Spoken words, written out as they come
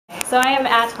So I am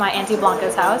at my Auntie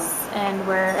Blanca's house, and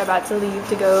we're about to leave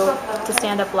to go to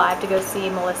stand up live to go see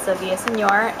Melissa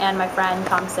Villasenor and my friend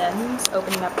Tom Sims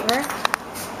opening up here.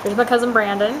 There's my cousin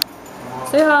Brandon.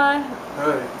 Say hi.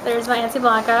 Hi. There's my Auntie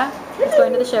Blanca. He's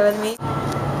going to the show with me.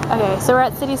 Okay, so we're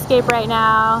at Cityscape right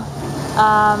now.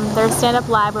 There's stand up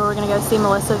live where we're gonna go see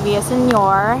Melissa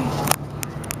Villasenor.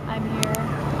 I'm here.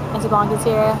 Auntie Blanca's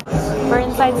here. We're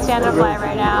inside stand up live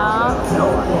right now.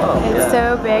 It's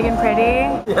so big and pretty.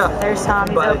 There's Tom.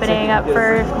 He's opening up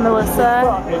for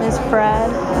Melissa. There's Fred.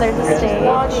 There's the stage.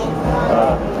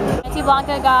 Auntie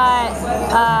Blanca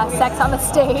got sex on the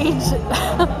stage.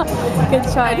 Good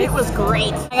choice. It was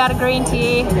great. I got a green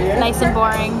tea, nice and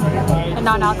boring, and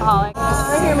non-alcoholic.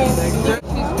 Right here, man. She's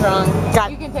drunk.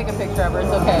 You can take a picture of her.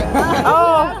 It's okay.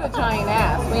 Oh, that's a giant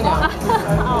ass. We know.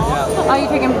 Oh, you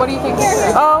taking? What are you taking?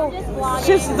 Oh,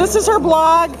 this is her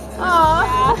blog.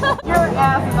 Aww. Your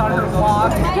ass is on her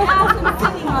blog.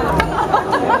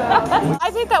 I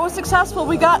think that was successful.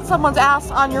 We got someone's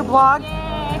ass on your blog.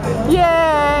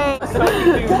 Yay!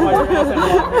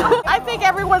 I think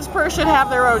everyone's purse should have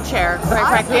their own chair, quite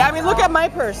frankly. I mean, look at my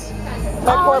purse.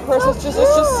 My poor purse is just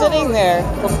sitting there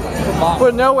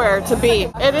with nowhere to be.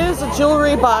 It is a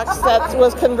jewelry box that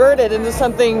was converted into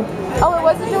something. Oh, it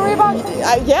was a jewelry box?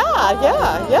 Yeah.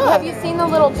 Have you seen the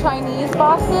little Chinese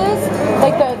boxes?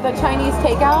 Like the Chinese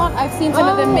takeout? I've seen some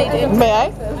of them made in. May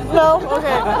I? No?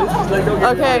 Okay.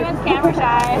 Okay. Camera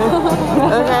shy.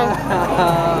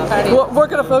 Okay. We're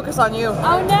gonna focus on you.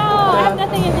 Oh no, I have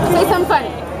nothing in the Say something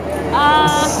funny.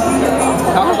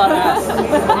 Talk about ass.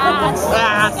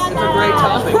 Ass. It's a great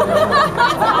topic.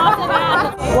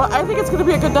 Well, I think it's gonna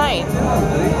be a good night.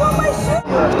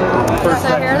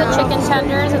 So here are the chicken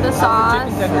tenders with the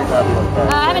sauce.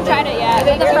 I haven't tried it yet.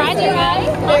 The fries are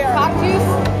good. Cock juice?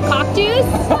 Cock juice?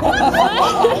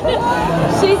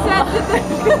 She said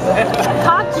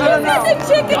cock juice. She said the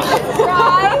chicken was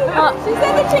dry. She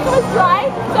said the chicken was dry.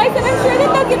 So I said, I'm sure that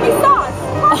they'll give me sauce.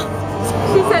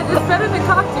 She said, it's better than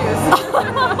cock juice.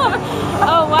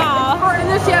 Oh, wow. And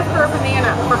then she asked for a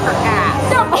banana for her ass.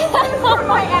 No, it was for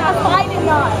my ass. I did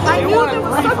not. I knew there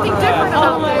was something different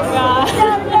about this. Oh, my God.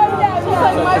 No. She's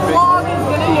like, my vlog is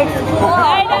going to explode.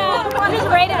 I know. Just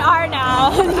rated R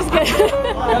now. Just kidding.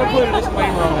 Gotta put a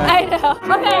disclaimer on that. I know.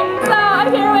 Okay, so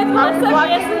I'm here with Melissa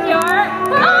Villasenor.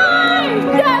 Hi!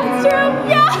 Yeah, it's true.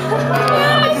 Yeah!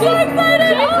 I'm so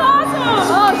excited. She's awesome.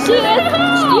 Oh, she is.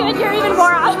 You're even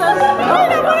more awesome. I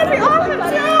want to be awesome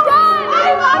too.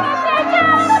 I love it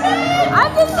too.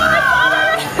 I'm just so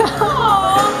excited.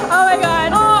 Oh my God.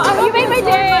 Oh, you made my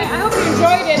day. I hope you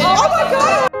enjoyed it. Oh my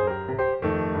God.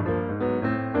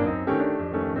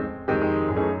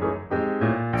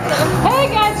 Hey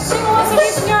guys, it's Melissa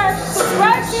Villasenor.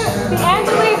 Subscribe to the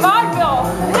Angeli Vaudeville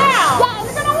now. Yes.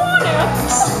 You're gonna want to.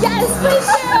 Yes, please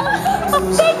do.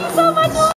 Thank you so much.